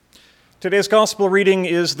Today's gospel reading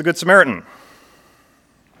is the Good Samaritan.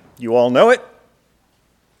 You all know it.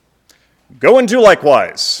 Go and do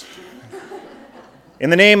likewise.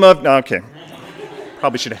 In the name of... No, okay.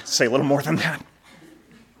 Probably should say a little more than that.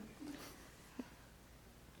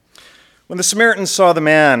 When the Samaritan saw the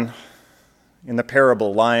man in the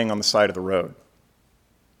parable lying on the side of the road,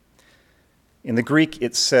 in the Greek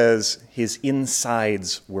it says his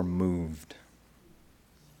insides were moved.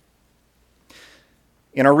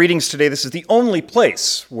 In our readings today, this is the only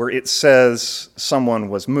place where it says someone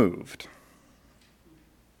was moved.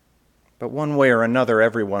 But one way or another,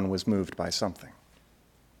 everyone was moved by something.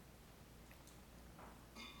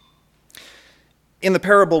 In the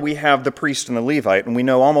parable, we have the priest and the Levite, and we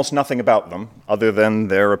know almost nothing about them other than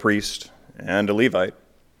they're a priest and a Levite.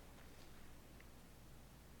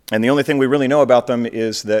 And the only thing we really know about them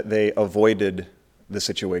is that they avoided the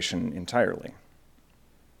situation entirely.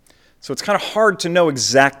 So it's kind of hard to know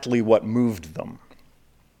exactly what moved them.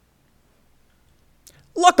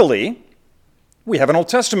 Luckily, we have an Old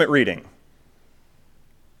Testament reading.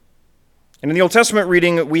 And in the Old Testament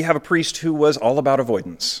reading, we have a priest who was all about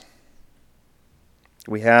avoidance.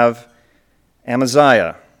 We have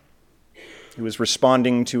Amaziah, who is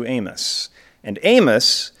responding to Amos. And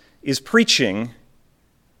Amos is preaching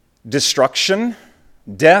destruction,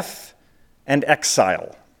 death, and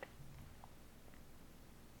exile.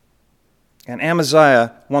 And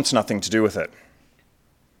Amaziah wants nothing to do with it.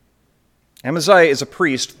 Amaziah is a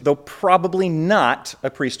priest, though probably not a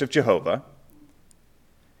priest of Jehovah.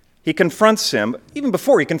 He confronts him. Even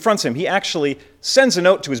before he confronts him, he actually sends a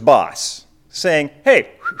note to his boss saying, hey,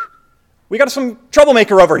 we got some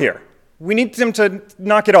troublemaker over here. We need him to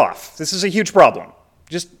knock it off. This is a huge problem.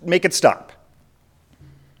 Just make it stop.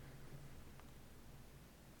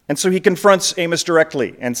 And so he confronts Amos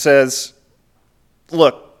directly and says,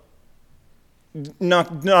 look,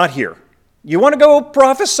 not here. You want to go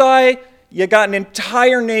prophesy? You got an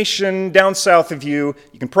entire nation down south of you.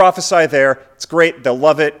 You can prophesy there. It's great. They'll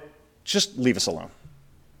love it. Just leave us alone.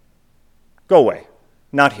 Go away.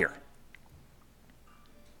 Not here.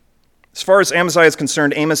 As far as Amaziah is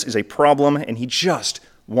concerned, Amos is a problem, and he just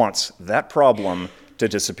wants that problem to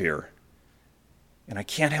disappear. And I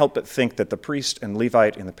can't help but think that the priest and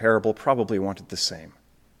Levite in the parable probably wanted the same.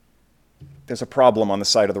 There's a problem on the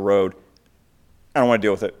side of the road. I don't want to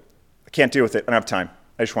deal with it. I can't deal with it. I don't have time.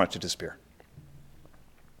 I just want it to disappear.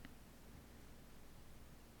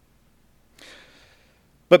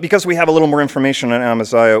 But because we have a little more information on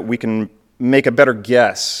Amaziah, we can make a better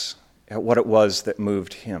guess at what it was that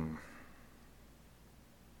moved him.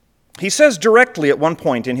 He says directly at one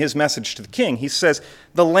point in his message to the king, he says,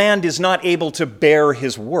 the land is not able to bear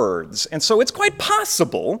his words. And so it's quite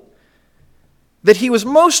possible that he was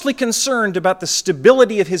mostly concerned about the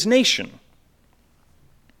stability of his nation.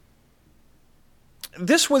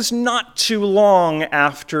 This was not too long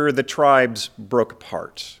after the tribes broke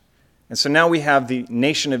apart. And so now we have the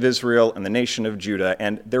nation of Israel and the nation of Judah,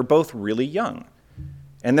 and they're both really young,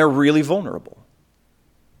 and they're really vulnerable.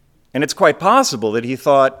 And it's quite possible that he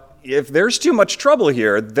thought, if there's too much trouble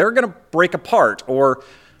here, they're going to break apart, or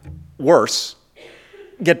worse,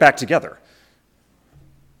 get back together.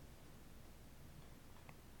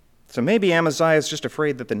 So maybe Amaziah is just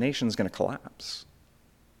afraid that the nation's going to collapse.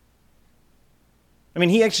 I mean,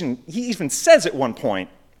 he even says at one point,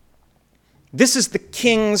 this is the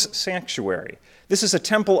king's sanctuary. This is a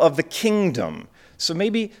temple of the kingdom. So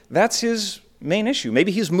maybe that's his main issue.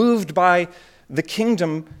 Maybe he's moved by the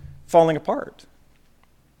kingdom falling apart.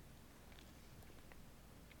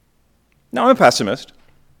 Now, I'm a pessimist.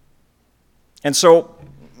 And so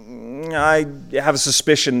I have a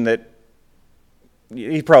suspicion that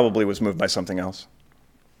he probably was moved by something else.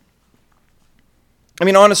 I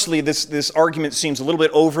mean, honestly, this argument seems a little bit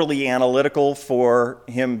overly analytical for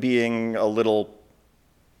him being a little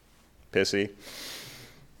pissy.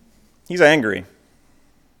 He's angry.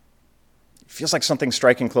 It feels like something's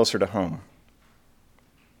striking closer to home.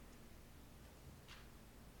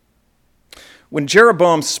 When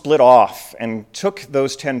Jeroboam split off and took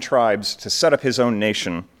those 10 tribes to set up his own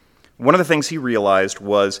nation, one of the things he realized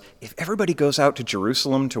was if everybody goes out to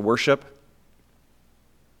Jerusalem to worship,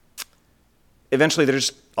 eventually they're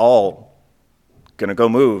just all going to go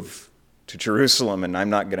move to Jerusalem, and I'm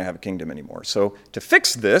not going to have a kingdom anymore. So to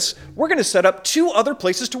fix this, we're going to set up 2 other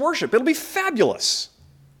places to worship. It'll be fabulous.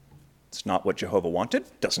 It's not what Jehovah wanted.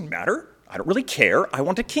 Doesn't matter. I don't really care. I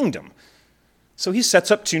want a kingdom. So he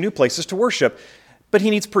sets up 2 new places to worship, but he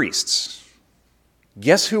needs priests.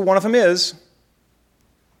 Guess who one of them is?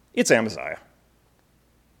 It's Amaziah.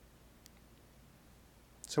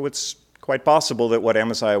 So it's quite possible that what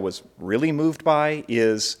Amaziah was really moved by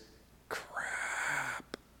is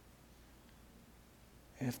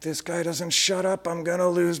If this guy doesn't shut up, I'm going to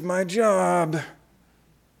lose my job.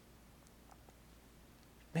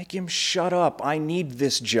 Make him shut up. I need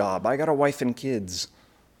this job. I got a wife and kids.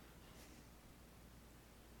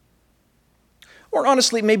 Or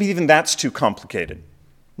honestly, maybe even that's too complicated.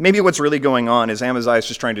 Maybe what's really going on is Amaziah is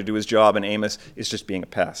just trying to do his job and Amos is just being a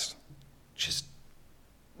pest.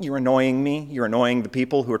 You're annoying me. You're annoying the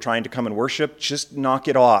people who are trying to come and worship. Just knock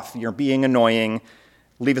it off. You're being annoying.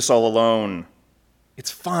 Leave us all alone. It's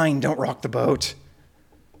fine. Don't rock the boat.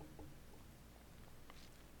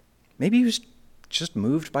 Maybe he was just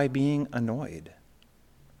moved by being annoyed.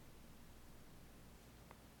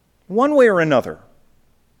 One way or another,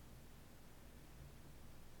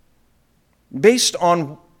 based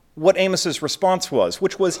on what Amos's response was,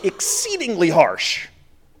 which was exceedingly harsh,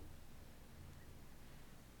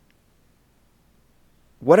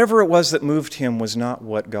 whatever it was that moved him was not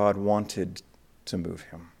what God wanted to move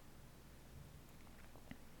him.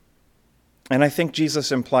 And I think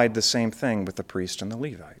Jesus implied the same thing with the priest and the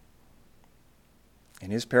Levite.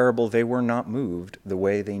 In his parable, they were not moved the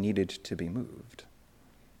way they needed to be moved.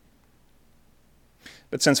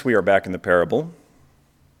 But since we are back in the parable,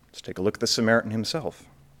 let's take a look at the Samaritan himself.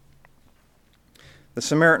 The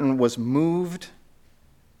Samaritan was moved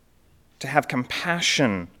to have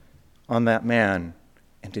compassion on that man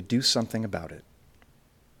and to do something about it.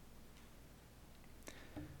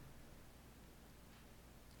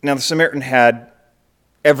 Now, the Samaritan had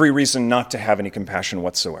every reason not to have any compassion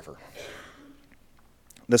whatsoever.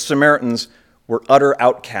 The Samaritans were utter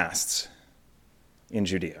outcasts in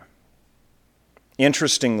Judea.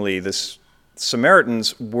 Interestingly, the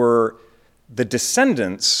Samaritans were the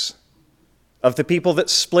descendants of the people that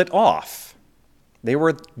split off. They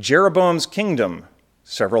were Jeroboam's kingdom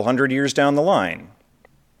several hundred years down the line.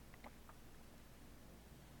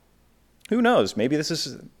 Who knows? Maybe this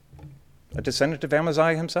is a descendant of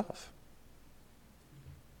Amaziah himself.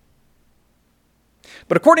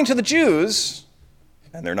 But according to the Jews,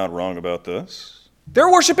 and they're not wrong about this, they're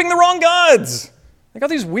worshiping the wrong gods. They got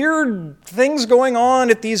these weird things going on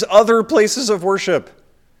at these other places of worship.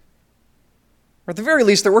 Or at the very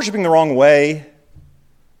least, they're worshiping the wrong way.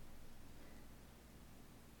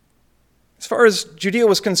 As far as Judea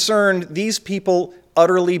was concerned, these people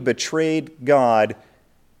utterly betrayed God,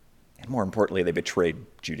 and more importantly, they betrayed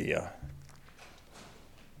Judea.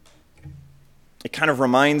 It kind of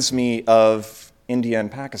reminds me of India and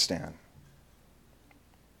Pakistan.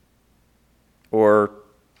 Or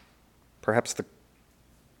perhaps the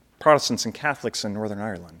Protestants and Catholics in Northern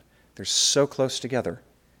Ireland. They're so close together,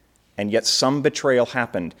 and yet some betrayal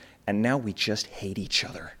happened, and now we just hate each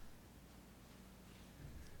other.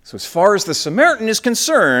 So as far as the Samaritan is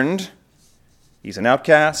concerned, he's an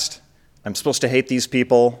outcast. I'm supposed to hate these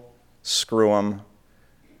people. Screw them.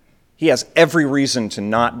 He has every reason to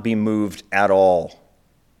not be moved at all.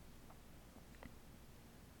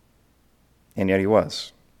 And yet he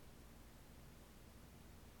was.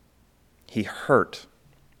 He hurt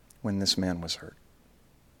when this man was hurt.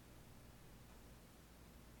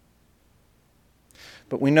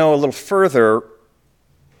 But we know a little further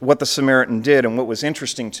what the Samaritan did, and what was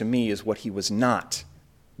interesting to me is what he was not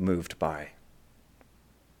moved by.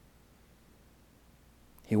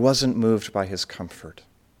 He wasn't moved by his comfort.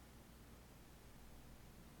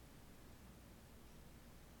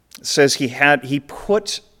 It says he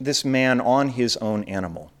put this man on his own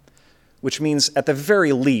animal, which means at the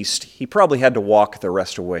very least, he probably had to walk the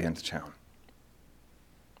rest away into town.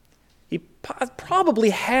 He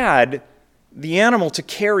probably had the animal to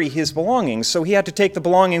carry his belongings, so he had to take the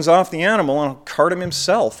belongings off the animal and cart him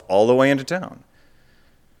himself all the way into town.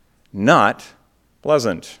 Not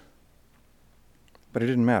pleasant, but it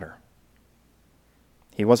didn't matter.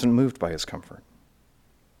 He wasn't moved by his comfort.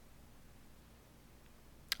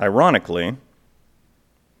 Ironically,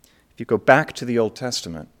 if you go back to the Old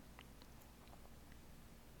Testament,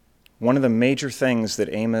 one of the major things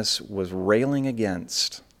that Amos was railing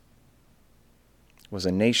against was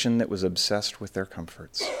a nation that was obsessed with their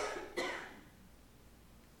comforts.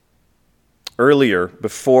 Earlier,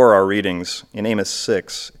 before our readings, in Amos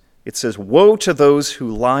 6, it says, "Woe to those who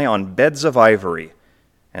lie on beds of ivory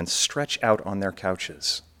and stretch out on their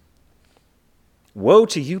couches. Woe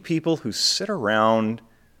to you people who sit around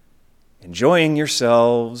enjoying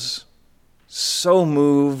yourselves, so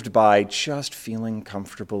moved by just feeling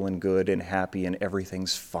comfortable and good and happy and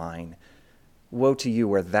everything's fine. Woe to you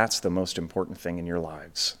where that's the most important thing in your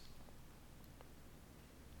lives."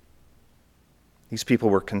 These people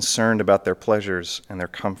were concerned about their pleasures and their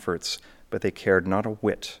comforts, but they cared not a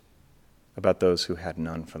whit about those who had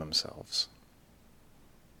none for themselves.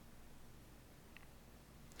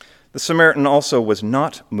 The Samaritan also was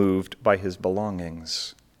not moved by his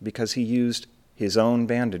belongings, because he used his own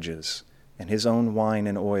bandages and his own wine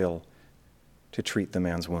and oil to treat the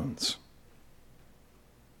man's wounds.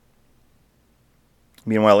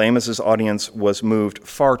 Meanwhile, Amos's audience was moved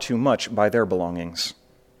far too much by their belongings.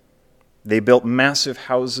 They built massive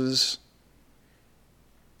houses.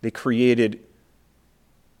 They created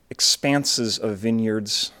expanses of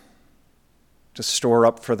vineyards to store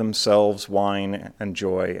up for themselves wine and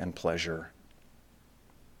joy and pleasure.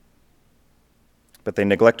 But they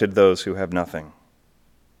neglected those who have nothing.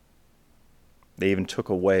 They even took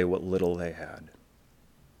away what little they had.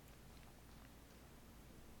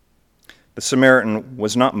 The Samaritan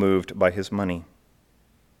was not moved by his money.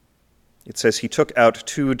 It says he took out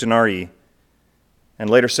 2 denarii and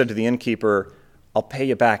later said to the innkeeper, "I'll pay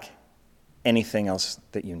you back anything else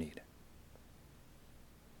that you need."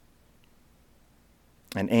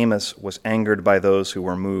 And Amos was angered by those who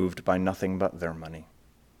were moved by nothing but their money.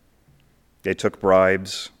 They took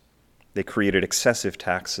bribes. They created excessive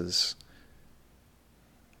taxes.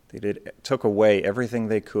 They took away everything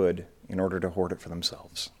they could in order to hoard it for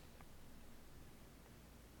themselves.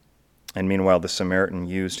 And meanwhile, the Samaritan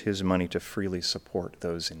used his money to freely support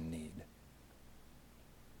those in need.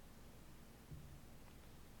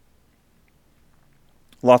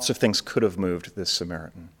 Lots of things could have moved this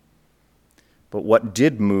Samaritan. But what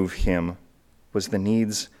did move him was the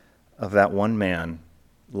needs of that one man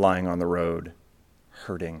lying on the road,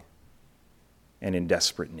 hurting and in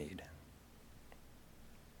desperate need.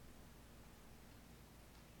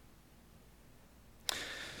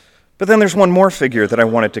 But then there's one more figure that I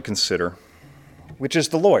wanted to consider, which is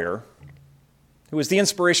the lawyer, who was the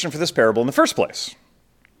inspiration for this parable in the first place.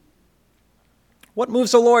 What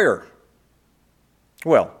moves a lawyer?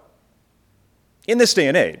 Well, in this day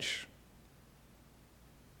and age,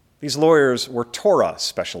 these lawyers were Torah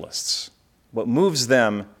specialists. What moves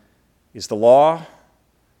them is the law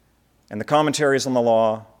and the commentaries on the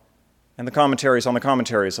law and the commentaries on the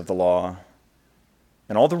commentaries of the law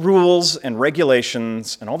and all the rules and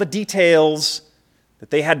regulations and all the details that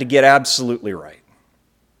they had to get absolutely right.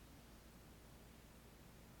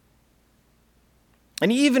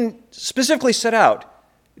 And he even specifically set out,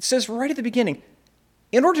 it says right at the beginning,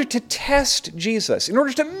 in order to test Jesus, in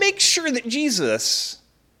order to make sure that Jesus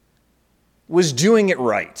was doing it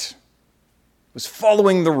right, was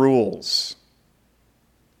following the rules,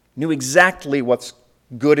 knew exactly what's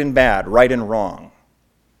good and bad, right and wrong.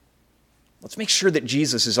 Let's make sure that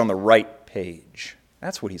Jesus is on the right page.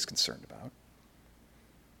 That's what he's concerned about.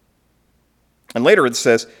 And later it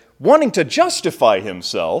says, wanting to justify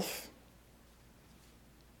himself.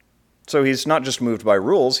 So he's not just moved by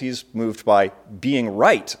rules, he's moved by being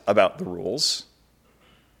right about the rules.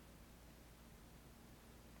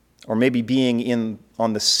 Or maybe being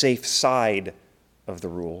on the safe side of the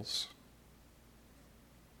rules.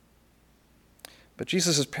 But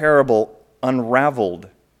Jesus' parable unraveled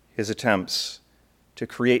his attempts to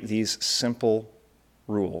create these simple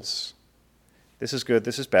rules. This is good,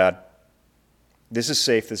 this is bad. This is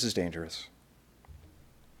safe, this is dangerous.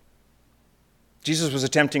 Jesus was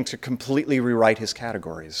attempting to completely rewrite his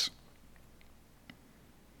categories.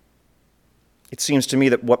 It seems to me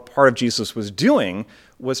that what part of Jesus was doing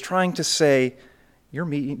was trying to say, you're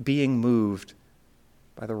being moved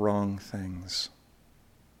by the wrong things.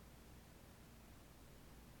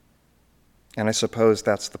 And I suppose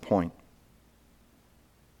that's the point.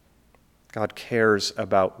 God cares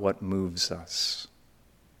about what moves us.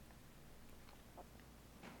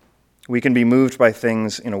 We can be moved by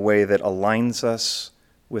things in a way that aligns us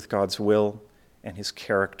with God's will and his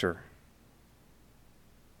character.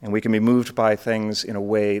 And we can be moved by things in a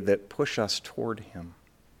way that push us toward him.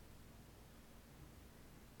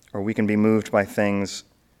 Or we can be moved by things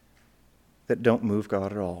that don't move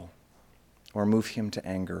God at all, or move him to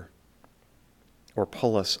anger, or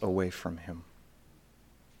pull us away from him.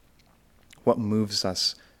 What moves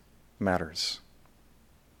us matters.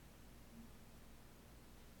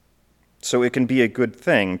 So it can be a good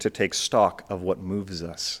thing to take stock of what moves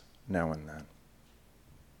us now and then.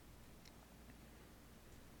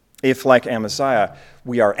 If, like Amaziah,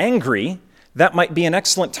 we are angry, that might be an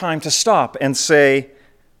excellent time to stop and say,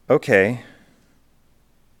 okay,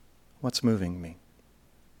 what's moving me?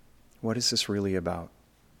 What is this really about?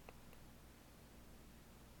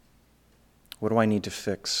 What do I need to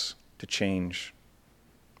fix, to change,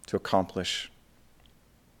 to accomplish?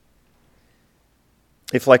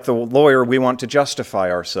 If, like the lawyer, we want to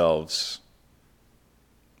justify ourselves,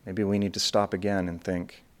 maybe we need to stop again and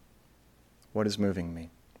think, what is moving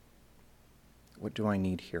me? What do I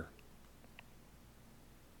need here?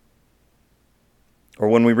 Or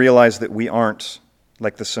when we realize that we aren't,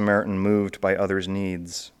 like the Samaritan, moved by others'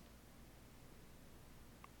 needs.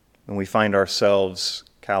 When we find ourselves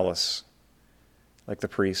callous, like the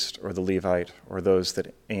priest or the Levite or those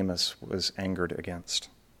that Amos was angered against.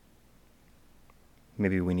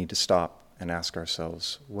 Maybe we need to stop and ask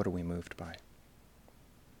ourselves, what are we moved by?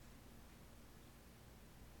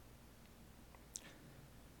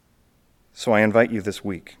 So I invite you this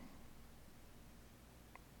week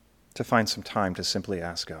to find some time to simply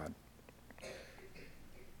ask God,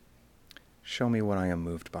 show me what I am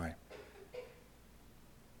moved by.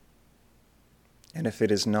 And if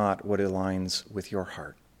it is not what aligns with your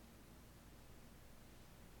heart,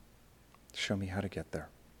 show me how to get there.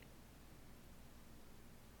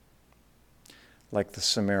 Like the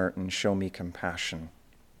Samaritan, show me compassion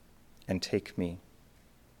and take me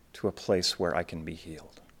to a place where I can be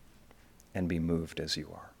healed and be moved as you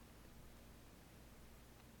are.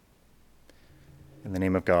 In the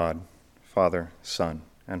name of God, Father, Son,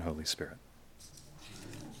 and Holy Spirit.